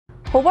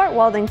Hobart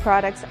Welding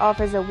Products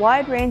offers a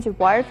wide range of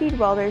wire feed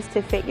welders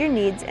to fit your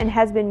needs and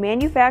has been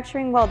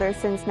manufacturing welders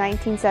since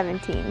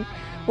 1917,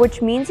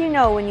 which means you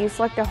know when you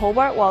select a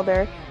Hobart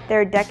welder,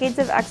 there are decades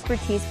of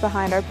expertise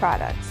behind our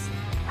products.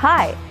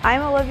 Hi,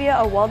 I'm Olivia,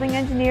 a welding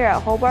engineer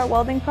at Hobart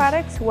Welding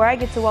Products, where I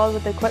get to weld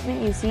with the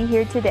equipment you see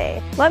here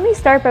today. Let me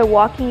start by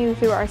walking you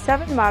through our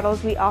 7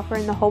 models we offer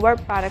in the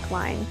Hobart product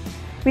line.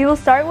 We will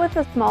start with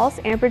the smallest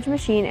amperage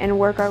machine and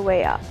work our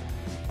way up.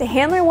 The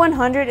Handler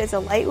 100 is a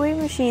lightweight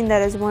machine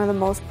that is one of the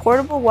most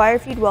portable wire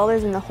feed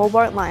welders in the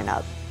Hobart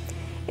lineup.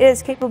 It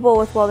is capable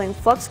with welding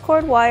flux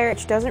cord wire,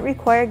 which doesn't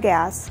require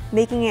gas,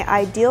 making it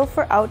ideal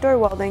for outdoor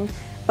welding,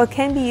 but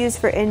can be used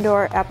for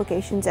indoor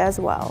applications as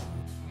well.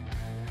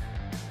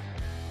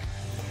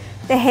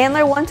 The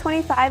Handler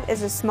 125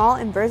 is a small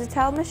and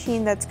versatile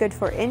machine that's good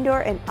for indoor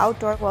and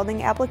outdoor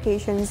welding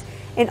applications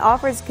and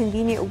offers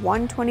convenient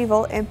 120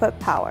 volt input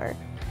power.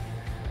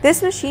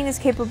 This machine is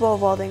capable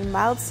of welding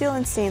mild steel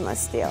and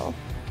stainless steel.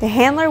 The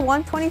Handler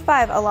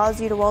 125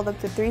 allows you to weld up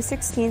to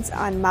 3/16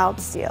 on mild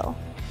steel.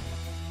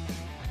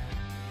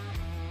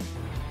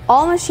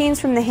 All machines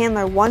from the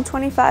Handler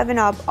 125 and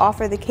up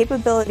offer the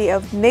capability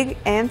of MIG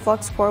and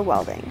flux core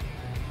welding.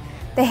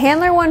 The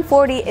Handler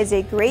 140 is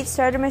a great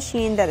starter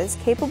machine that is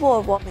capable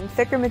of welding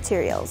thicker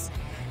materials.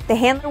 The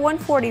Handler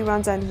 140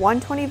 runs on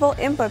 120 volt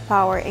input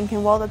power and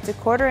can weld up to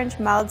 1/4 inch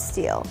mild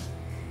steel.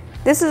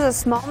 This is a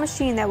small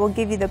machine that will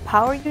give you the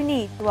power you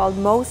need to weld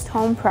most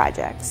home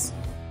projects.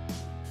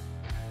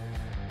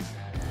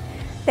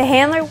 The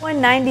Handler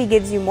 190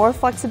 gives you more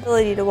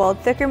flexibility to weld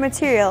thicker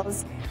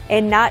materials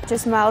and not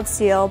just mild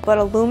steel, but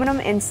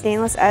aluminum and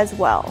stainless as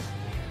well.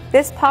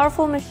 This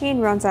powerful machine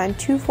runs on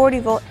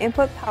 240 volt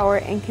input power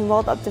and can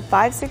weld up to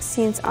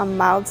 5/16 on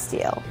mild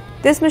steel.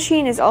 This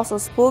machine is also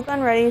spool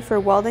gun ready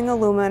for welding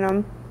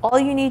aluminum. All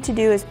you need to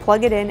do is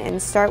plug it in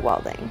and start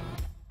welding.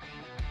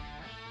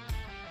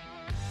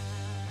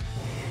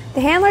 The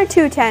Handler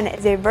 210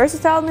 is a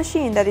versatile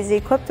machine that is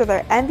equipped with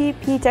our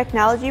MVP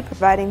technology,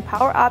 providing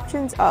power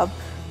options of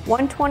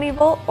 120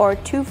 volt or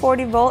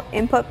 240 volt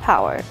input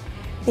power.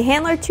 The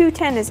Handler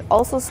 210 is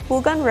also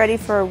spool gun ready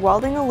for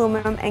welding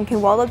aluminum and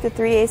can weld up to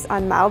 3/8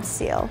 on mild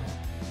steel.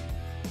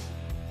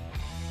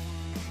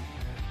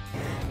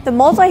 The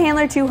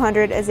Multihandler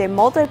 200 is a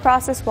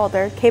multi-process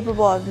welder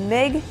capable of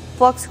MIG,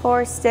 flux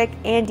core, stick,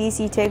 and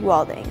DC TIG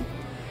welding.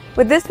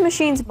 With this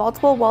machine's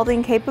multiple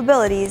welding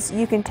capabilities,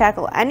 you can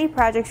tackle any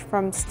project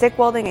from stick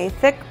welding a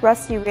thick,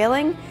 rusty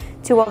railing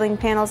to welding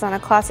panels on a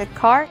classic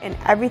car and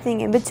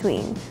everything in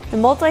between. The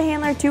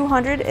Multihandler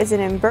 200 is an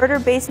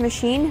inverter-based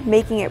machine,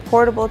 making it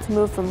portable to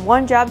move from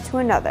one job to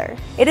another.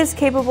 It is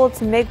capable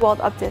to MIG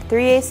weld up to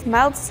 3/8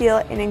 mild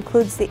steel and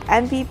includes the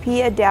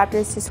MVP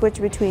adapters to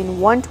switch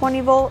between 120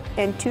 volt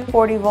and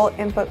 240 volt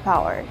input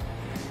power.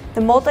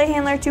 The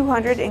Multihandler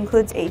 200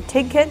 includes a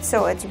TIG kit,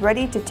 so it's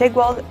ready to TIG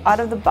weld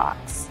out of the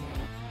box.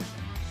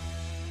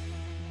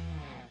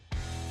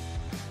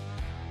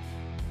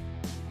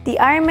 The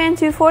IronMan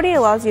 240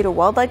 allows you to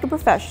weld like a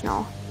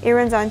professional. It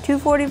runs on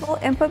 240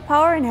 volt input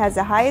power and has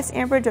the highest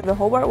amperage of the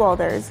Hobart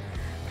welders,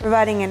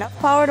 providing enough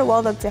power to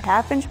weld up to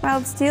 1/2 inch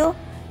mild steel,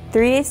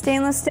 3/8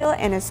 stainless steel,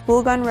 and is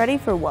spool gun ready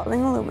for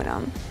welding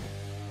aluminum.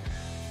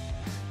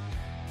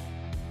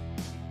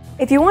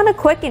 If you want a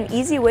quick and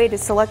easy way to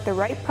select the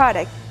right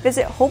product,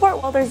 visit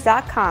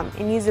HobartWelders.com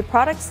and use the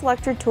product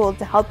selector tool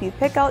to help you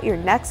pick out your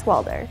next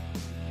welder.